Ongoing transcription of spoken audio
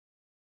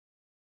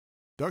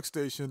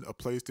DuckStation, a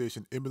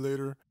PlayStation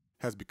emulator,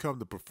 has become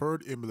the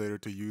preferred emulator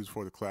to use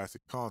for the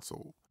classic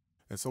console,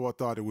 and so I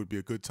thought it would be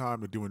a good time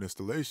to do an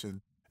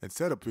installation and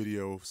setup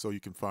video so you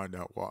can find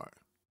out why.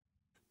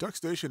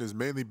 DuckStation is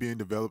mainly being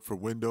developed for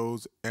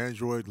Windows,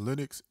 Android,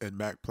 Linux, and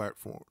Mac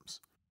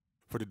platforms.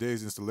 For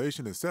today's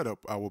installation and setup,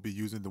 I will be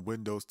using the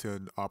Windows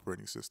 10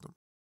 operating system.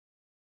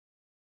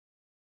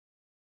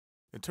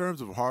 In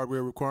terms of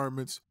hardware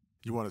requirements,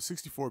 you want a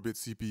 64-bit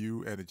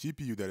CPU and a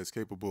GPU that is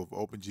capable of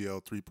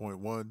OpenGL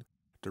 3.1,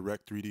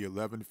 Direct3D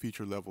 11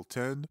 feature level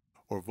 10,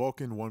 or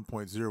Vulkan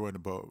 1.0 and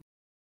above.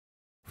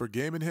 For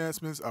game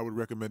enhancements, I would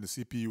recommend a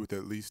CPU with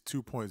at least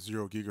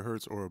 2.0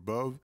 GHz or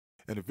above,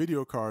 and a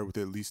video card with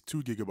at least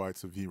 2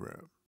 GB of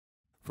VRAM.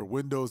 For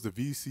Windows, the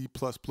VC++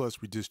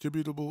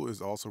 redistributable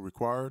is also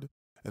required,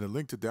 and a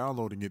link to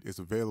downloading it is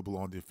available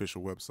on the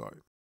official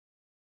website.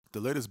 The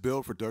latest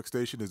build for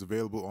DuckStation is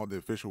available on the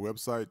official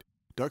website,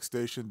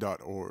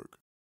 DuckStation.org.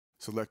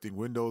 Selecting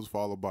Windows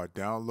followed by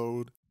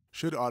Download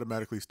should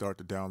automatically start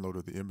the download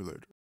of the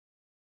emulator.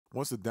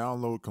 Once the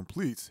download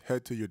completes,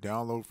 head to your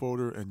download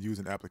folder and use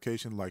an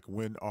application like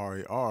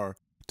WinRAR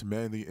to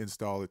manually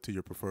install it to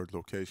your preferred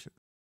location.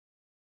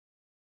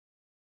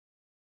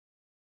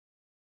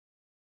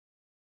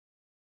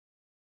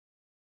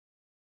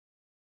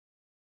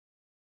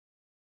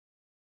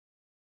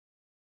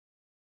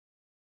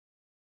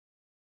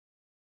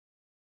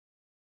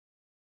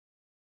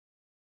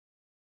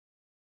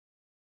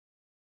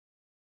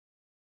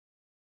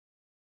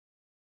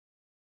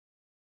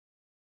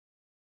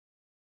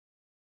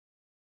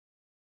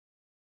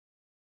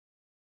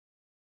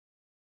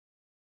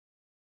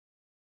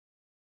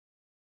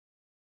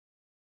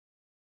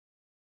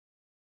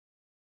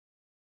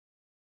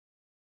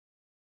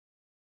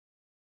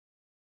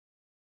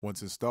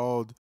 Once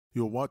installed,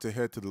 you'll want to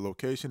head to the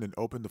location and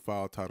open the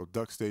file titled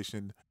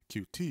DuckStation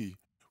Qt,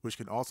 which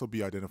can also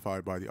be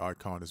identified by the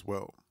icon as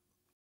well.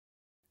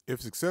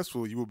 If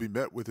successful, you will be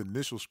met with an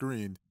initial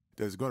screen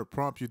that is going to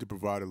prompt you to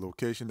provide a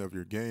location of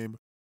your game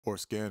or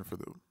scan for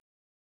them.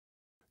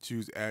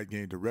 Choose Add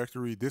Game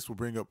Directory. This will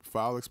bring up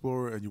File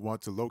Explorer, and you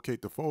want to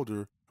locate the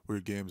folder where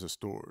your games are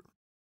stored.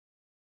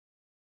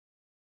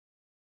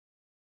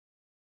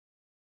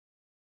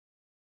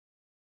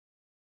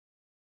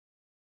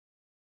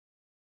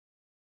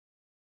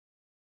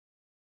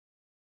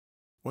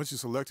 Once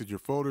you've selected your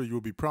folder, you will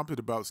be prompted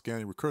about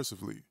scanning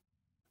recursively.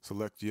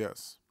 Select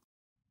Yes.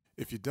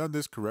 If you've done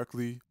this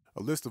correctly,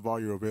 a list of all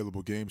your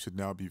available games should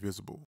now be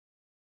visible.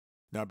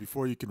 Now,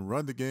 before you can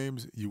run the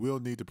games, you will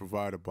need to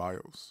provide a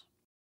BIOS.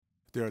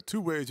 There are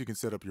two ways you can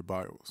set up your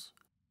BIOS.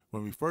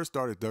 When we first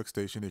started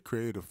DuckStation, it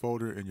created a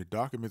folder in your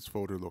Documents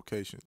folder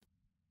location.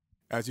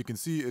 As you can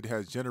see, it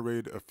has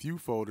generated a few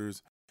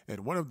folders,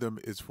 and one of them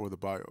is for the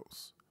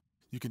BIOS.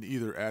 You can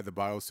either add the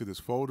BIOS to this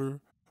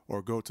folder,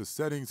 or go to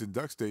Settings in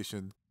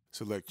DuckStation,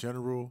 select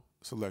General,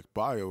 select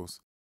BIOS,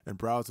 and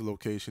browse the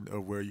location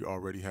of where you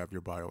already have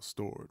your BIOS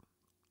stored.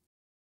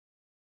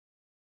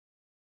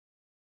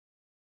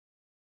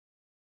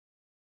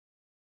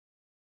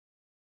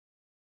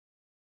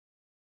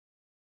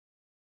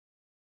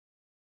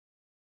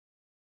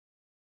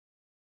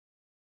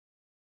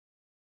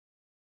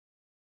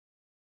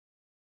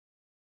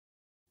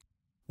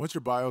 Once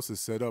your BIOS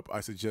is set up, I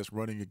suggest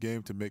running a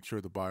game to make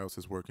sure the BIOS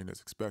is working as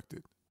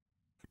expected.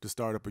 To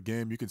start up a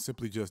game, you can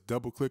simply just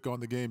double-click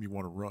on the game you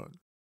want to run.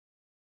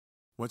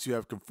 Once you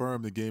have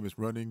confirmed the game is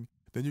running,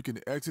 then you can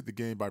exit the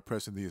game by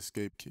pressing the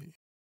Escape key.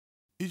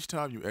 Each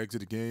time you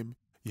exit a game,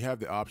 you have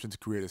the option to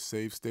create a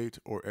save state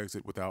or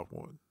exit without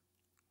one.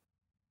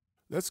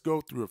 Let's go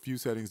through a few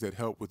settings that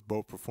help with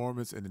both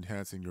performance and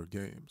enhancing your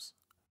games.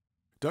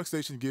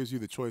 DuckStation gives you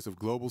the choice of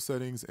global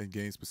settings and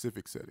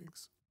game-specific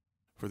settings.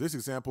 For this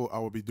example, I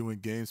will be doing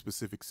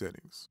game-specific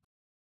settings.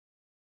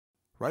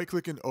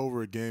 Right-clicking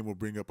over a game will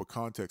bring up a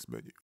context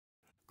menu.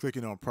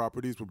 Clicking on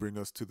Properties will bring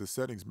us to the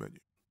Settings menu.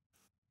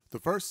 The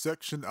first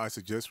section I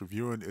suggest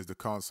reviewing is the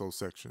console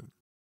section.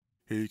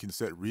 Here you can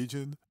set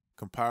region,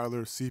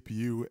 compiler,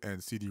 CPU,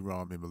 and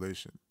CD-ROM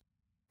emulation.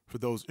 For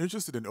those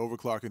interested in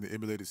overclocking the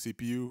emulated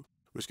CPU,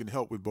 which can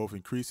help with both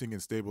increasing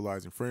and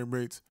stabilizing frame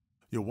rates,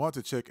 you'll want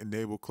to check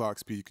Enable Clock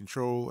Speed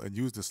Control and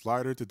use the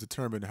slider to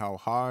determine how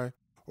high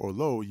or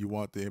low you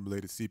want the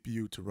emulated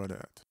CPU to run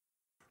at.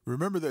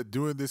 Remember that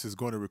doing this is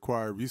going to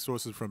require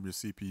resources from your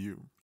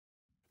CPU.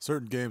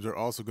 Certain games are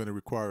also going to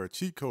require a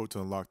cheat code to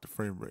unlock the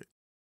frame rate.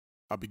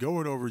 I'll be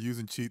going over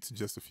using cheats in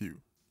just a few.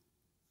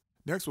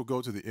 Next, we'll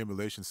go to the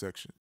emulation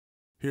section.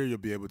 Here you'll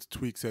be able to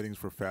tweak settings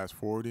for fast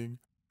forwarding,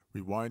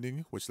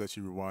 rewinding, which lets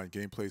you rewind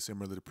gameplay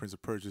similar to Prince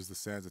of Persia's The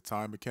Sands of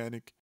Time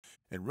mechanic,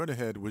 and run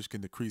ahead, which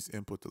can decrease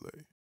input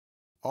delay.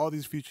 All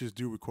these features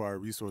do require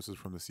resources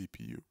from the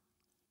CPU.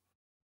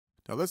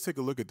 Now let's take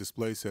a look at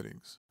display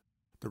settings.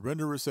 The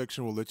renderer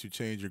section will let you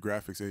change your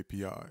graphics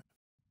API.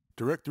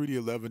 Direct3D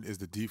 11 is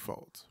the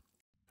default.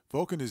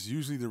 Vulkan is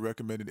usually the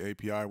recommended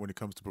API when it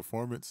comes to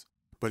performance,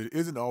 but it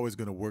isn't always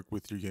going to work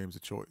with your games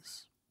of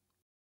choice.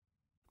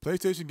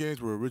 PlayStation games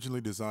were originally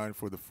designed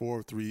for the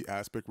 4:3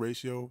 aspect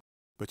ratio,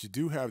 but you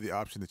do have the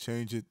option to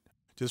change it.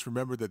 Just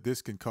remember that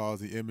this can cause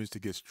the image to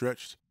get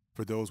stretched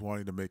for those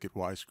wanting to make it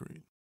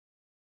widescreen.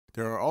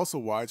 There are also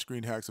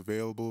widescreen hacks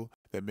available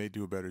that may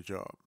do a better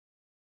job.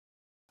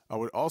 I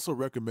would also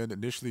recommend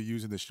initially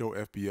using the Show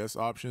FPS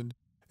option,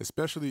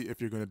 especially if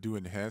you're going to do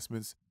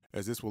enhancements,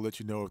 as this will let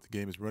you know if the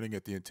game is running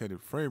at the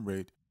intended frame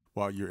rate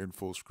while you're in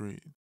full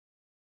screen.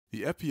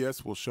 The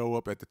FPS will show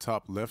up at the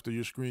top left of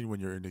your screen when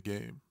you're in the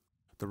game.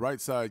 The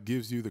right side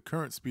gives you the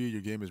current speed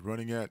your game is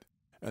running at,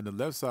 and the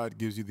left side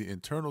gives you the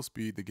internal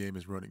speed the game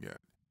is running at,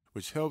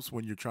 which helps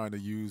when you're trying to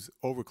use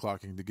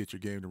overclocking to get your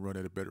game to run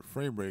at a better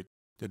frame rate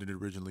than it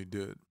originally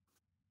did.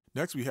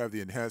 Next, we have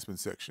the enhancement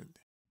section.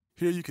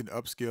 Here you can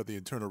upscale the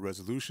internal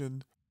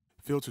resolution,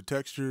 filter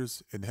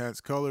textures, enhance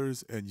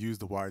colors, and use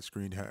the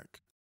widescreen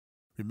hack.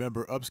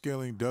 Remember,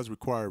 upscaling does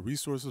require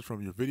resources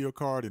from your video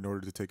card in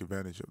order to take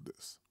advantage of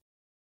this.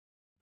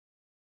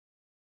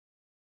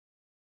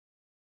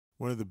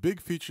 One of the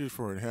big features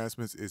for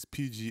enhancements is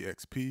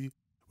PGXP,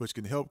 which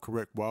can help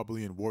correct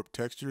wobbly and warped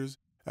textures,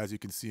 as you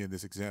can see in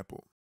this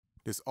example.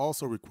 This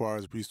also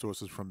requires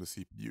resources from the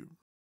CPU.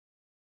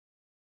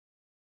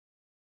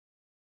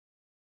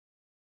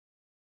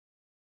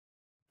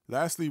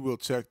 Lastly, we'll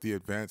check the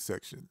advanced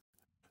section.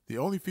 The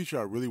only feature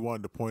I really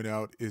wanted to point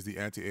out is the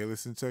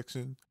anti-aliasing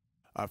section.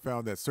 I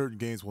found that certain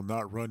games will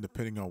not run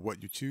depending on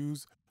what you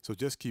choose, so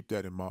just keep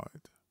that in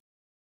mind.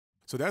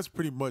 So that's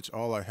pretty much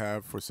all I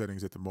have for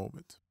settings at the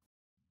moment.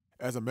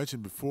 As I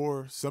mentioned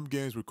before, some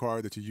games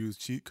require that you use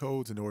cheat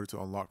codes in order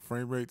to unlock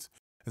frame rates,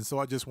 and so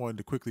I just wanted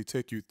to quickly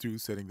take you through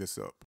setting this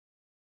up.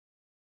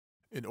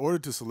 In order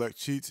to select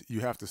cheats, you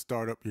have to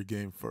start up your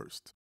game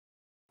first.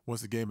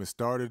 Once the game is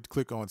started,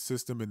 click on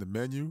System in the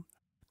menu,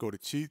 go to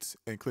Cheats,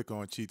 and click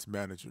on Cheats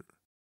Manager.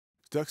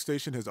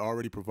 DuckStation has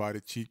already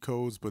provided cheat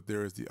codes, but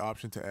there is the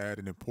option to add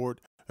and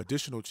import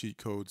additional cheat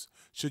codes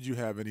should you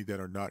have any that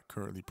are not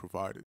currently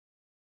provided.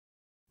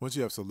 Once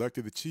you have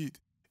selected the cheat,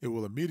 it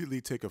will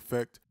immediately take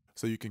effect,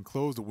 so you can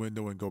close the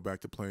window and go back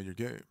to playing your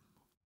game.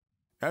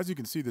 As you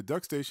can see, the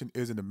DuckStation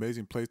is an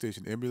amazing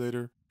PlayStation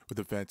emulator with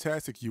a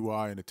fantastic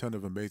UI and a ton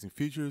of amazing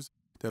features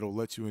that will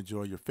let you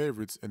enjoy your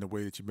favorites in a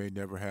way that you may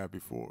never have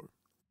before.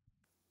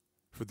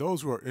 For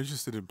those who are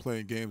interested in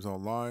playing games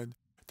online,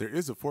 there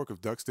is a fork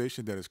of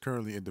DuckStation that is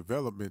currently in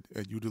development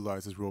and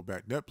utilizes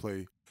rollback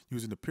netplay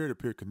using a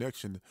peer-to-peer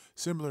connection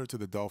similar to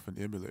the Dolphin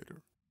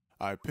emulator.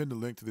 I pinned a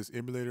link to this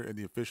emulator in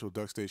the official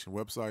DuckStation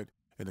website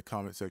in the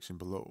comment section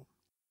below.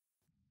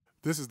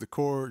 This is the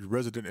Core, your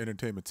resident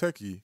entertainment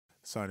techie,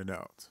 signing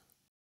out.